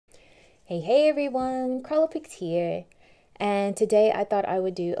Hey everyone, Crowlopix here, and today I thought I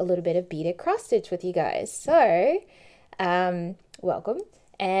would do a little bit of beaded cross stitch with you guys. Welcome.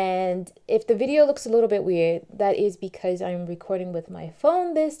 And if the video looks a little bit weird, that is because I'm recording with my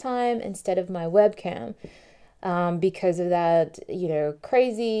phone this time instead of my webcam. Because of that,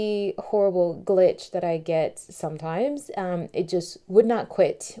 crazy, horrible glitch that I get sometimes. It just would not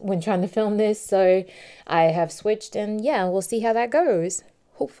quit when trying to film this, so I have switched, and yeah, we'll see how that goes.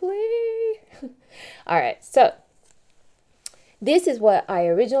 Hopefully. All right, so this is what I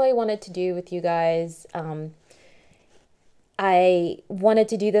originally wanted to do with you guys. I wanted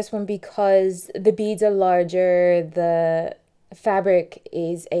to do this one because the beads are larger, the fabric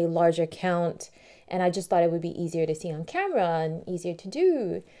is a larger count, and I just thought it would be easier to see on camera and easier to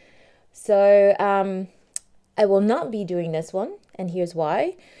do. So I will not be doing this one, and here's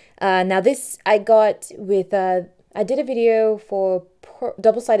why. Now this I got with, I did a video for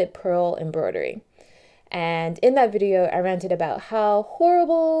double-sided pearl embroidery. And in that video, I ranted about how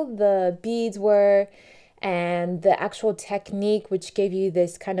horrible the beads were and the actual technique, which gave you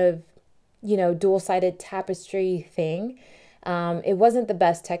this kind of, dual-sided tapestry thing. It wasn't the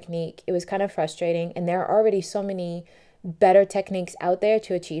best technique. It was kind of frustrating, and there are already so many better techniques out there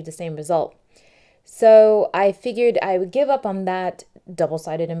to achieve the same result. So I figured I would give up on that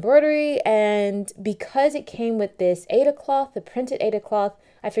double-sided embroidery, and because it came with this Aida cloth, the printed Aida cloth,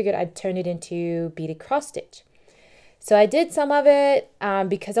 I figured I'd turn it into beaded cross stitch. So I did some of it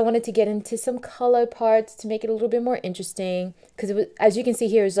because I wanted to get into some color parts to make it a little bit more interesting, because it was, as you can see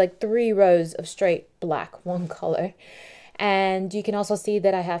here, it's like 3 rows of straight black, one color. And you can also see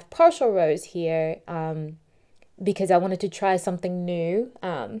that I have partial rows here because I wanted to try something new.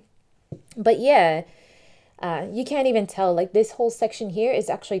 But yeah, you can't even tell, like this whole section here is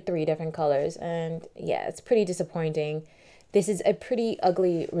actually 3 different colors, and yeah, it's pretty disappointing. This is a pretty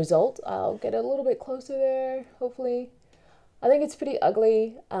ugly result. I'll get a little bit closer there, hopefully. I think it's pretty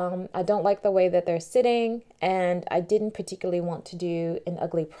ugly. I don't like the way that they're sitting, and I didn't particularly want to do an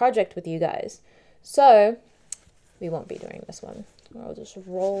ugly project with you guys. So we won't be doing this one. I'll just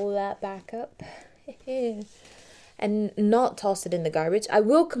roll that back up and not toss it in the garbage. I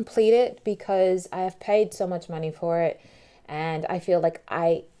will complete it because I have paid so much money for it, and I feel like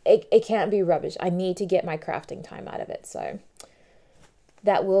it can't be rubbish. I need to get my crafting time out of it, so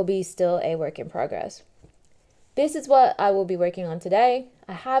that will be still a work in progress. This is what I will be working on today.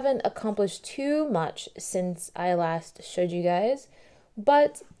 I haven't accomplished too much since I last showed you guys,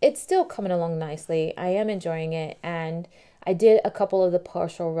 but it's still coming along nicely. I am enjoying it, and I did a couple of the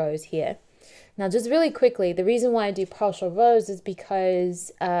partial rows here. Now, just really quickly, the reason why I do partial rows is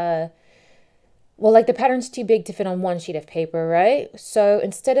because, well, like the pattern's too big to fit on one sheet of paper, right? So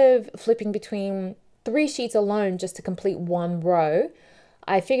instead of flipping between 3 sheets alone just to complete one row,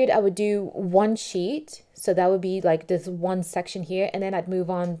 I figured I would do 1 sheet. So that would be like this one section here, and then I'd move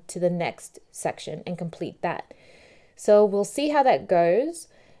on to the next section and complete that. So we'll see how that goes.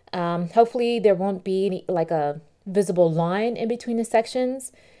 Hopefully there won't be any, like a visible line in between the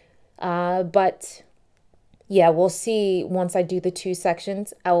sections. But yeah, we'll see once I do the 2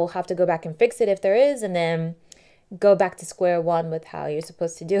 sections. I will have to go back and fix it if there is, and then go back to square one with how you're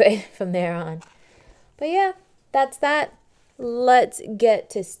supposed to do it from there on. But yeah, that's that. Let's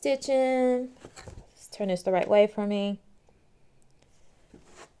get to stitching. Let's turn this the right way for me.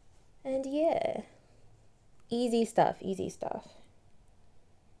 And yeah, easy stuff, easy stuff.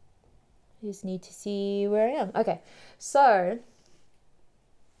 I just need to see where I am. Okay, so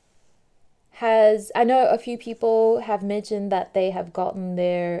I know a few people have mentioned that they have gotten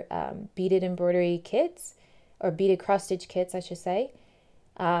their beaded embroidery kits, or beaded cross stitch kits, I should say.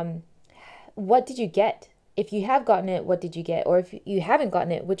 What did you get? If you have gotten it, what did you get? Or if you haven't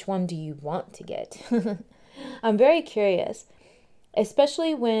gotten it, which one do you want to get? I'm very curious,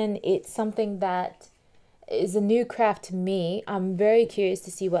 especially when it's something that is a new craft to me. I'm very curious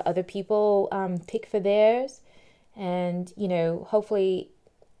to see what other people pick for theirs, and hopefully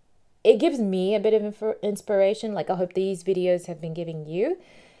it gives me a bit of inspiration. Like, I hope these videos have been giving you.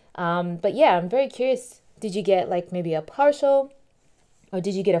 But yeah, I'm very curious. Did you get like maybe a partial, or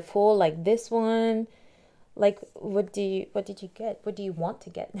did you get a full like this one? Like, what did you get? What do you want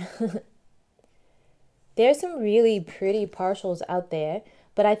to get? There's some really pretty partials out there,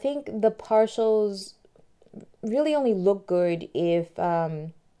 but I think the partials really only look good if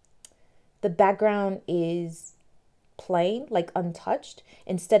the background is plain, like untouched,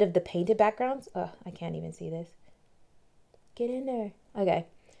 instead of the painted backgrounds. Oh, I can't even see this. Get in there. Okay.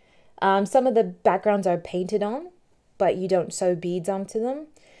 Some of the backgrounds are painted on, but you don't sew beads onto them.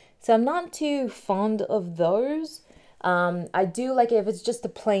 So I'm not too fond of those. I do like it if it's just the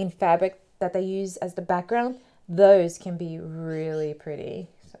plain fabric that they use as the background. Those can be really pretty.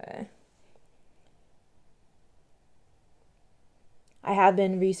 So I have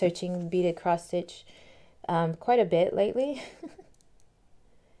been researching beaded cross stitch quite a bit lately.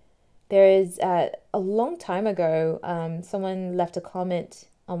 There is a long time ago, someone left a comment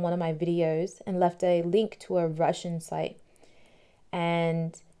on one of my videos and left a link to a Russian site.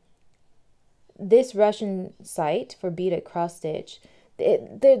 And this Russian site for beaded cross stitch,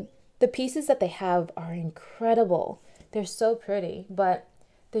 the pieces that they have are incredible. They're so pretty, but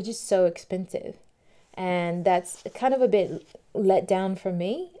they're just so expensive. And that's kind of a bit let down for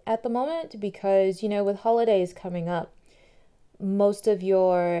me at the moment because, you know, with holidays coming up, most of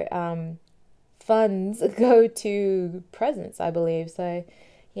your funds go to presents, I believe. So,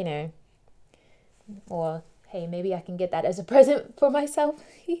 you know, or hey, maybe I can get that as a present for myself.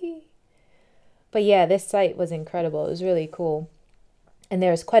 But yeah, this site was incredible. It was really cool. And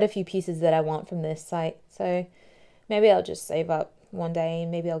there's quite a few pieces that I want from this site. So maybe I'll just save up one day.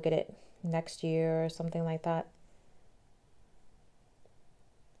 Maybe I'll get it next year or something like that.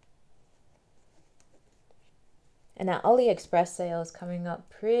 And that AliExpress sale is coming up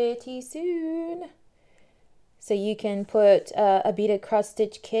pretty soon. So you can put a beaded cross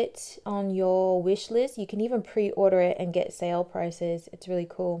stitch kit on your wish list. You can even pre-order it and get sale prices. It's really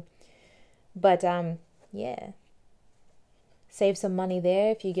cool. But yeah, save some money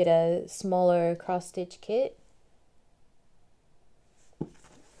there if you get a smaller cross stitch kit.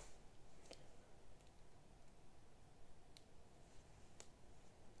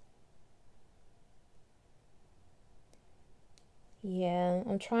 Yeah,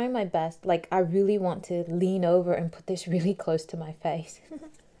 I'm trying my best. Like, I really want to lean over and put this really close to my face.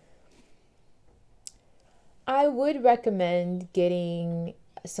 I would recommend getting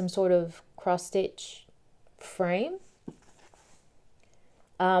some sort of cross stitch frame.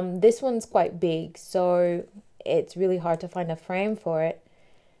 This one's quite big, so it's really hard to find a frame for it.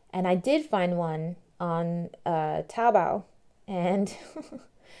 And I did find one on Taobao, and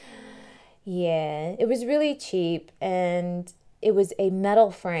yeah, it was really cheap, and it was a metal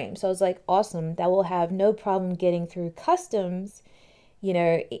frame. So I was like, awesome, that will have no problem getting through customs, you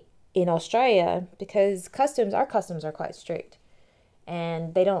know, in Australia, because our customs are quite strict,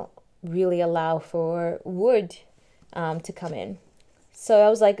 and they don't really allow for wood to come in. So I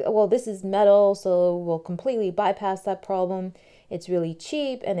was like, well, this is metal, so we'll completely bypass that problem. It's really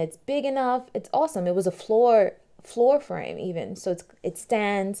cheap and it's big enough. It's awesome. It was a floor frame even, so it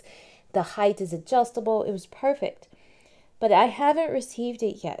stands. The height is adjustable. It was perfect. But I haven't received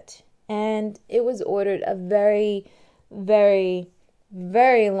it yet, and it was ordered a very, very,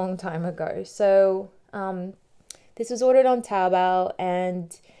 very long time ago. So this was ordered on Taobao,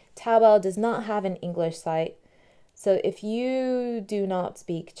 and Taobao does not have an English site. So if you do not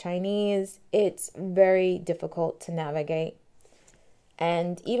speak Chinese, it's very difficult to navigate.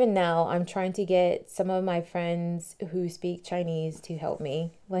 And even now, I'm trying to get some of my friends who speak Chinese to help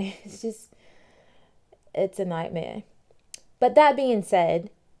me. Like, it's a nightmare. But that being said,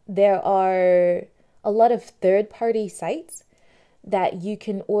 there are a lot of third-party sites that you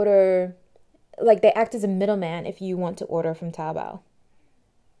can order, like they act as a middleman if you want to order from Taobao.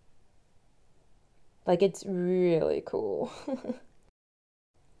 Like, it's really cool.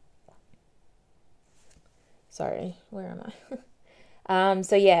 Sorry, where am I?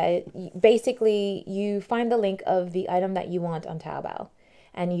 So yeah, basically you find the link of the item that you want on Taobao,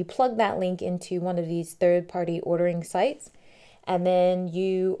 and you plug that link into one of these third-party ordering sites, and then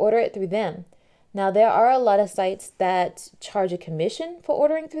you order it through them. Now, there are a lot of sites that charge a commission for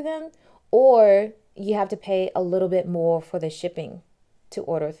ordering through them, or you have to pay a little bit more for the shipping to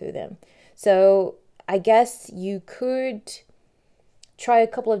order through them. So I guess you could try a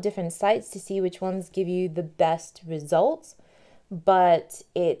couple of different sites to see which ones give you the best results, but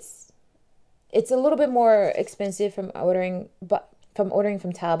it's a little bit more expensive from ordering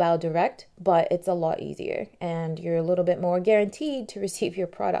from Taobao direct, but it's a lot easier, and you're a little bit more guaranteed to receive your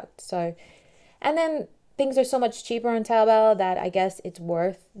product. So, and then things are so much cheaper on Taobao that I guess it's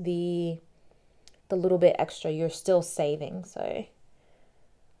worth the little bit extra. You're still saving. So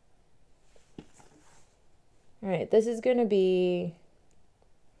all right, this is going to be,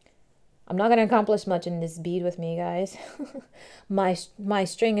 I'm not going to accomplish much in this bead with me, guys. My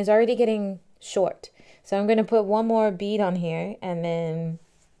string is already getting short. So I'm going to put one more bead on here, and then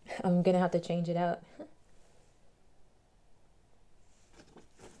I'm going to have to change it out.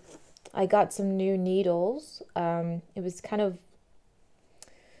 I got some new needles. It was kind of,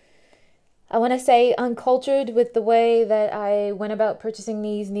 I want to say, uncultured with the way that I went about purchasing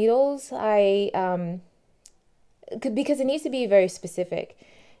these needles. because it needs to be very specific.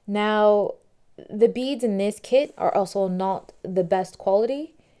 Now, the beads in this kit are also not the best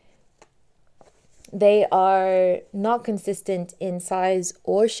quality. They are not consistent in size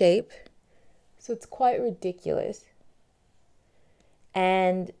or shape, so it's quite ridiculous.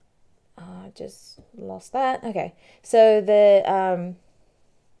 And just lost that. Okay, so the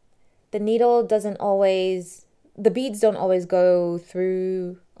needle doesn't always, the beads don't always go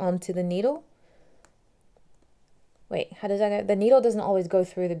through onto the needle. Wait, how does that go? The needle doesn't always go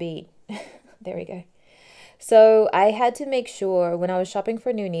through the bead. There we go. So I had to make sure when I was shopping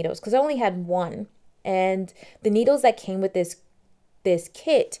for new needles, because I only had one, and the needles that came with this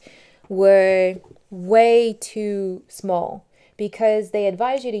kit were way too small, because they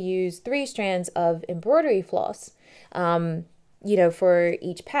advise you to use 3 strands of embroidery floss, you know, for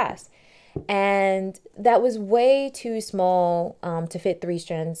each pass. And that was way too small to fit 3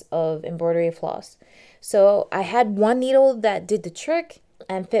 strands of embroidery floss. So I had one needle that did the trick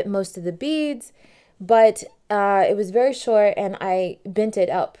and fit most of the beads, but it was very short and I bent it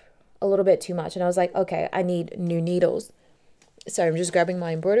up a little bit too much. And I was like, okay, I need new needles. Sorry, I'm just grabbing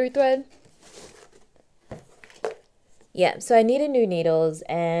my embroidery thread. Yeah, so I needed new needles,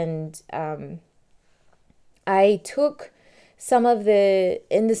 and I took some of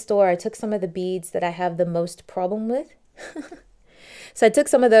in the store, I took some of the beads that I have the most problem with. So I took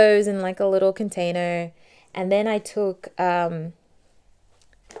some of those in like a little container, and then I took the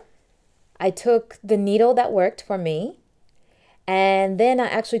needle that worked for me, and then I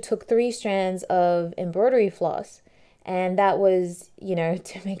actually took 3 strands of embroidery floss, and that was, you know,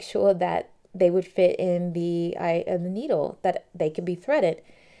 to make sure that they would fit in the eye of the needle, that they could be threaded.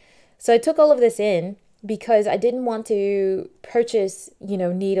 So I took all of this in because I didn't want to purchase, you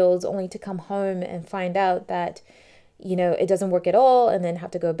know, needles only to come home and find out that, you know, it doesn't work at all, and then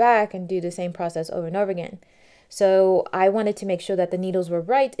have to go back and do the same process over and over again. So I wanted to make sure that the needles were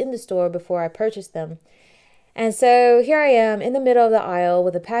right in the store before I purchased them. And so here I am in the middle of the aisle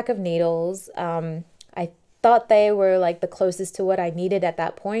with a pack of needles. I thought they were like the closest to what I needed at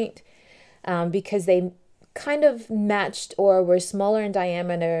that point, because they kind of matched or were smaller in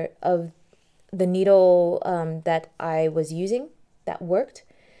diameter of the needle that I was using that worked.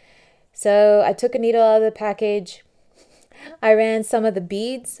 So I took a needle out of the package. I ran some of the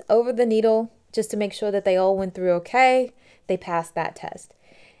beads over the needle just to make sure that they all went through okay. They passed that test.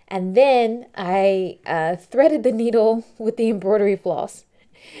 And then I threaded the needle with the embroidery floss.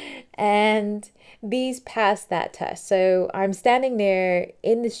 And these passed that test. So I'm standing there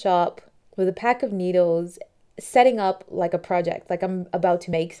in the shop with a pack of needles, setting up like a project, like I'm about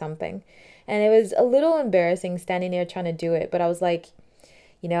to make something. And it was a little embarrassing standing there trying to do it. But I was like,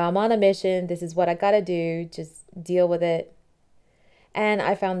 you know, I'm on a mission. This is what I got to do. Just deal with it. And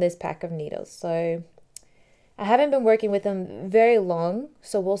I found this pack of needles. So I haven't been working with them very long,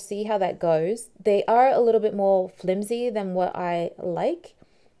 so we'll see how that goes. They are a little bit more flimsy than what I like,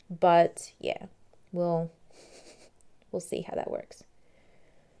 but yeah, we'll see how that works.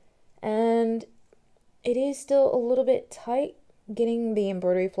 And it is still a little bit tight getting the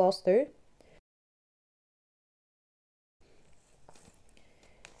embroidery floss through.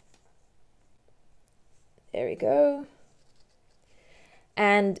 There we go.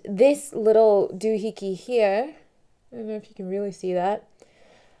 And this little doohickey here, I don't know if you can really see that,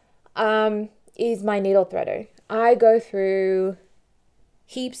 is my needle threader. I go through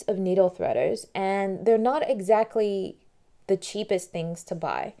heaps of needle threaders, and they're not exactly the cheapest things to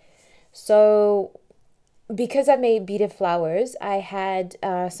buy. So because I made beaded flowers, I had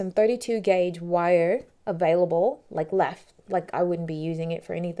some 32 gauge wire available, like left, like I wouldn't be using it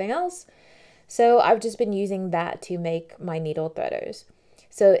for anything else. So I've just been using that to make my needle threaders.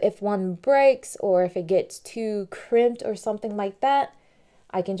 So if one breaks or if it gets too crimped or something like that,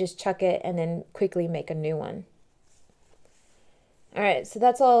 I can just chuck it and then quickly make a new one. All right, so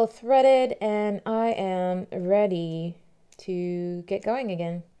that's all threaded and I am ready to get going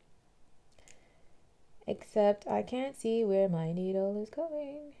again. Except I can't see where my needle is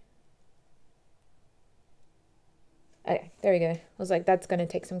going. Okay, there we go. I was like, that's gonna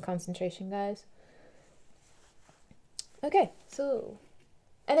take some concentration, guys. Okay, so,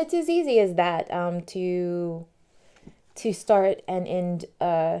 and it's as easy as that to start and end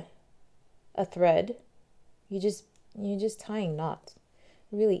a thread. You're just tying knots.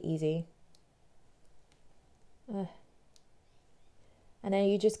 Really easy. And then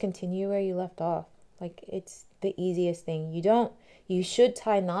you just continue where you left off. Like, it's the easiest thing. You should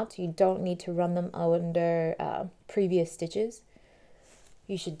tie knots. You don't need to run them under previous stitches.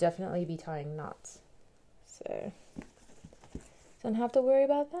 You should definitely be tying knots. So, don't have to worry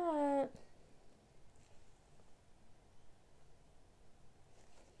about that.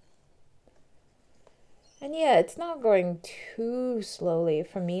 And yeah, it's not going too slowly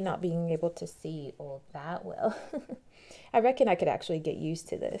for me not being able to see all that well. I reckon I could actually get used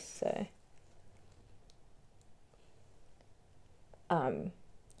to this. So, um,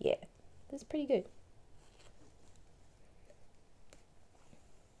 yeah, this is pretty good.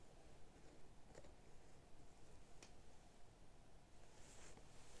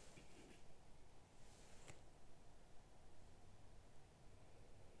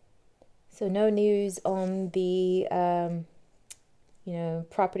 So no news on the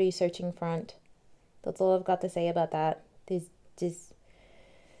property searching front. That's all I've got to say about that. There's just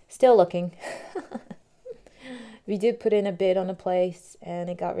still looking. We did put in a bid on a place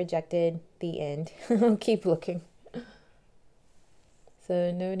and it got rejected. The end. Keep looking. So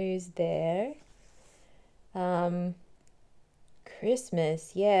no news there. Um,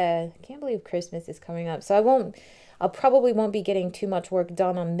 Christmas, yeah. I can't believe Christmas is coming up. So I'll probably won't be getting too much work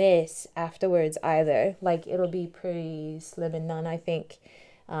done on this afterwards either. Like it'll be pretty slim and none, I think,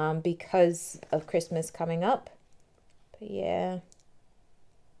 because of Christmas coming up. But yeah,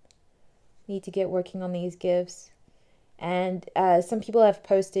 need to get working on these gifts. And some people have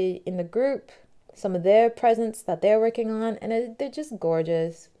posted in the group some of their presents that they're working on, and they're just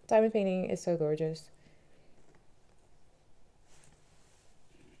gorgeous. Diamond painting is so gorgeous.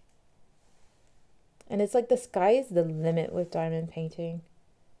 And it's like the sky is the limit with diamond painting.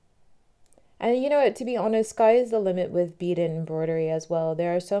 And you know what, to be honest, sky is the limit with beaded embroidery as well.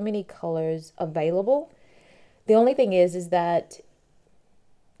 There are so many colors available. The only thing is that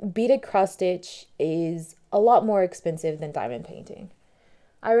beaded cross stitch is a lot more expensive than diamond painting.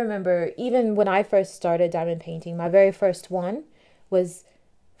 I remember even when I first started diamond painting, my very first one was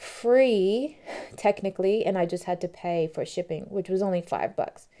free technically, and I just had to pay for shipping, which was only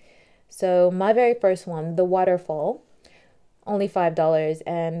 $5. So my very first one, the waterfall, only $5,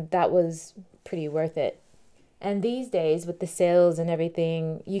 and that was pretty worth it. And these days with the sales and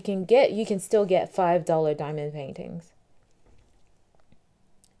everything, you can still get $5 diamond paintings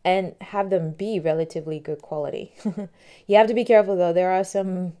and have them be relatively good quality. You have to be careful though. There are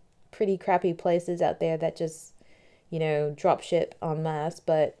some pretty crappy places out there that just, drop ship en masse,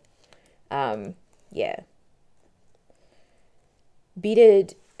 but yeah.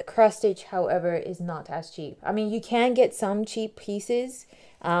 Beaded cross stitch, however, is not as cheap. I mean, you can get some cheap pieces,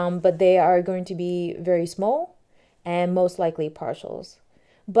 but they are going to be very small and most likely partials.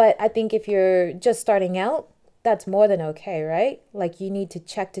 But I think if you're just starting out, that's more than okay, right? Like you need to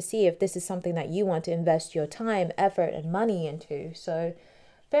check to see if this is something that you want to invest your time, effort, and money into. So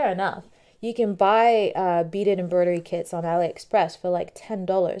fair enough. You can buy beaded embroidery kits on AliExpress for like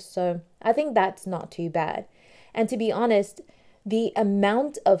 $10. So I think that's not too bad. And to be honest, the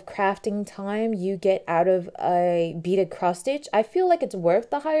amount of crafting time you get out of a beaded cross stitch, I feel like it's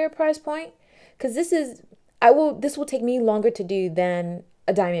worth the higher price point, because this will take me longer to do than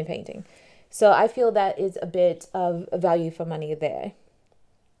a diamond painting. So I feel that is a bit of value for money there.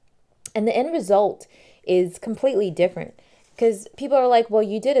 And the end result is completely different, because people are like, well,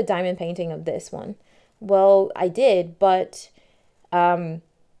 you did a diamond painting of this one. Well, I did, but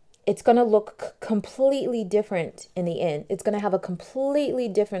it's going to look completely different in the end. It's going to have a completely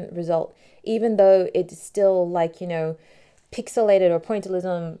different result, even though it's still like, pixelated or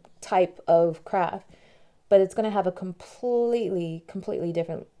pointillism type of craft. But it's going to have a completely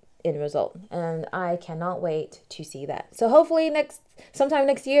different end result. And I cannot wait to see that. So hopefully sometime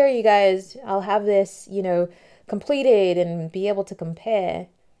next year, you guys, I'll have this, completed and be able to compare.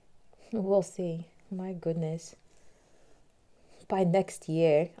 We'll see. My goodness. By next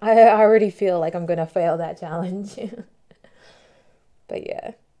year. I already feel like I'm gonna fail that challenge. But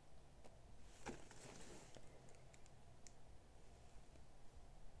yeah.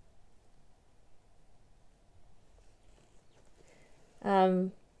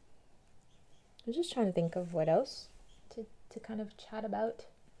 I'm just trying to think of what else to kind of chat about.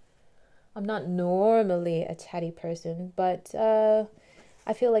 I'm not normally a chatty person, but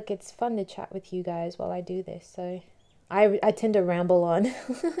I feel like it's fun to chat with you guys while I do this, so I tend to ramble on.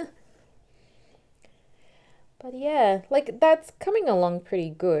 But yeah, like that's coming along pretty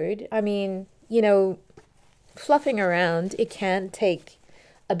good. I mean, fluffing around, it can take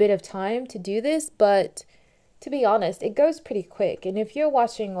a bit of time to do this, but to be honest, it goes pretty quick. And if you're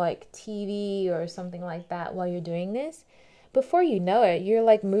watching like TV or something like that while you're doing this, before you know it, you're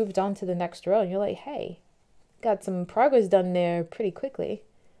like moved on to the next row and you're like, hey, got some progress done there pretty quickly.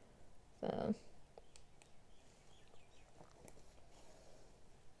 So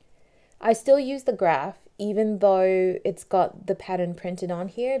I still use the graph even though it's got the pattern printed on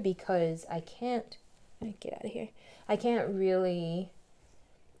here, because I can't get out of here. I can't really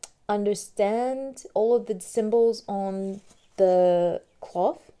understand all of the symbols on the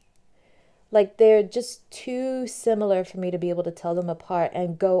cloth. Like they're just too similar for me to be able to tell them apart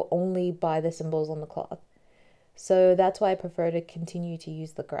and go only by the symbols on the cloth. So that's why I prefer to continue to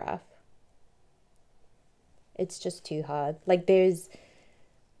use the graph. It's just too hard. Like there's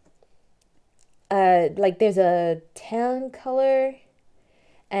a tan color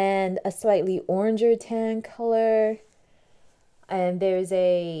and a slightly oranger tan color, and there's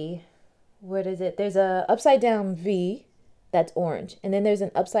a, what is it? There's a upside down V that's orange, and then there's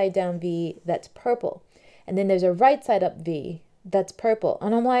an upside down V that's purple, and then there's a right side up V that's purple,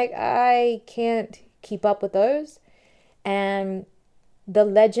 and I'm like, I can't keep up with those. And the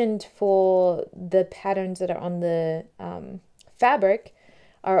legend for the patterns that are on the fabric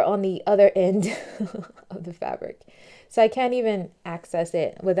are on the other end of the fabric, so I can't even access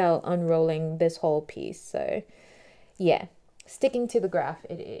it without unrolling this whole piece. So yeah, sticking to the graph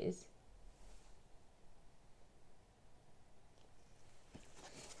it is.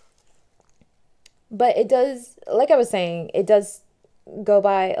 But it does, like I was saying, it does go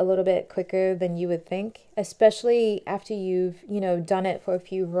by a little bit quicker than you would think, especially after you've, done it for a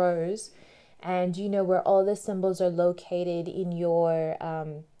few rows and you know where all the symbols are located in your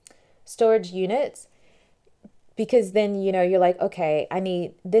storage units. Because then, you're like, okay, I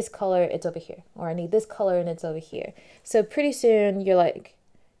need this color, it's over here. Or I need this color and it's over here. So pretty soon you're like,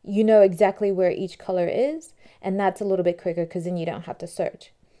 you know exactly where each color is. And that's a little bit quicker because then you don't have to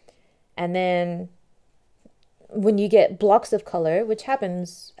search. And then when you get blocks of color, which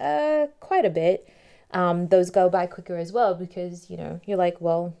happens quite a bit, those go by quicker as well because, you're like,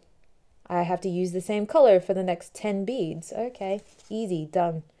 well, I have to use the same color for the next 10 beads. Okay, easy,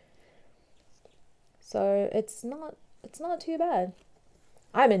 done. So it's not too bad.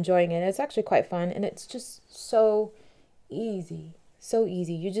 I'm enjoying it. It's actually quite fun, and it's just so easy. So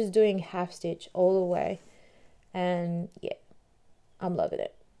easy. You're just doing half stitch all the way. And yeah, I'm loving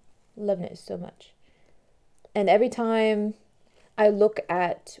it. Loving it so much. And every time I look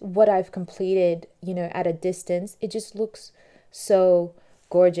at what I've completed, at a distance, it just looks so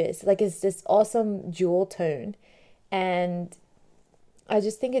gorgeous. Like it's this awesome jewel tone. And I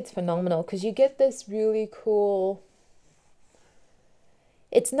just think it's phenomenal because you get this really cool,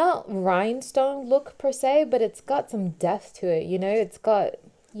 it's not rhinestone look per se, but it's got some depth to it, it's got,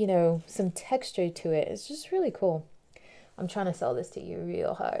 some texture to it. It's just really cool. I'm trying to sell this to you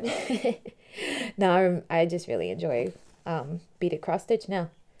real hard. No, I just really enjoy beaded cross stitch now.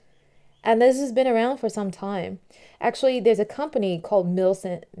 And this has been around for some time. Actually, there's a company called Mill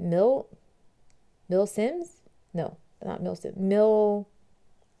Sims? No, not Mill Sims. Mill...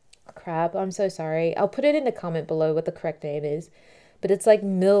 Crap, I'm so sorry. I'll put it in the comment below what the correct name is. But it's like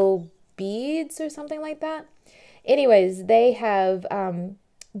Mill Beads or something like that. Anyways, they have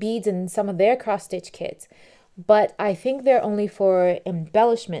beads in some of their cross stitch kits. But I think they're only for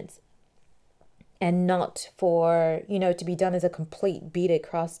embellishments and not for, to be done as a complete beaded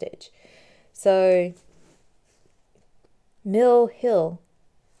cross stitch. So, Mill Hill.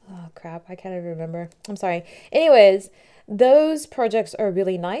 Oh, crap. I can't even remember. I'm sorry. Anyways, those projects are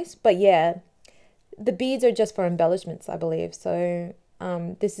really nice. But yeah, the beads are just for embellishments, I believe. So,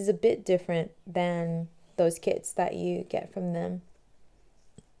 this is a bit different than those kits that you get from them.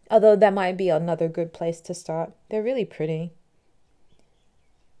 Although that might be another good place to start. They're really pretty.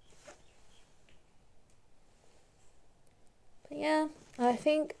 But yeah, I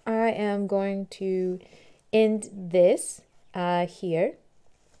think I am going to end this here.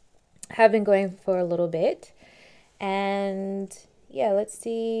 I have been going for a little bit. And yeah, let's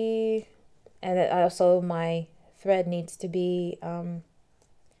see. And also my thread needs to be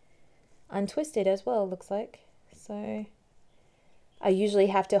untwisted as well, looks like. So I usually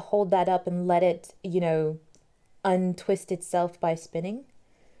have to hold that up and let it, untwist itself by spinning.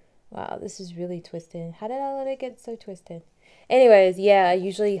 Wow, this is really twisted. How did I let it get so twisted? Anyways, yeah, I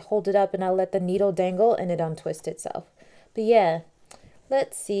usually hold it up and I let the needle dangle and it untwist itself. But yeah,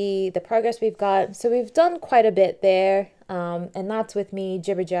 let's see the progress we've got. So we've done quite a bit there. And that's with me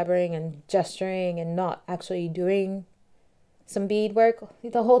jibber-jabbering and gesturing and not actually doing some bead work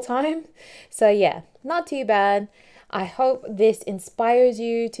the whole time. So yeah, not too bad. I hope this inspires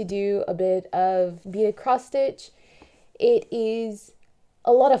you to do a bit of beaded cross stitch. It is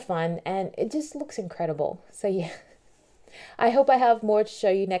a lot of fun and it just looks incredible. So yeah, I hope I have more to show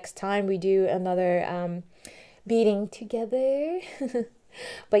you next time we do another beading together.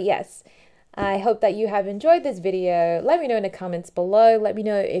 But yes, I hope that you have enjoyed this video. Let me know in the comments below. Let me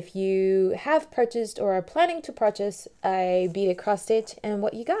know if you have purchased or are planning to purchase a beaded cross stitch and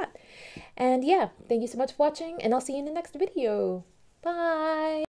what you got. And yeah, thank you so much for watching, and I'll see you in the next video. Bye!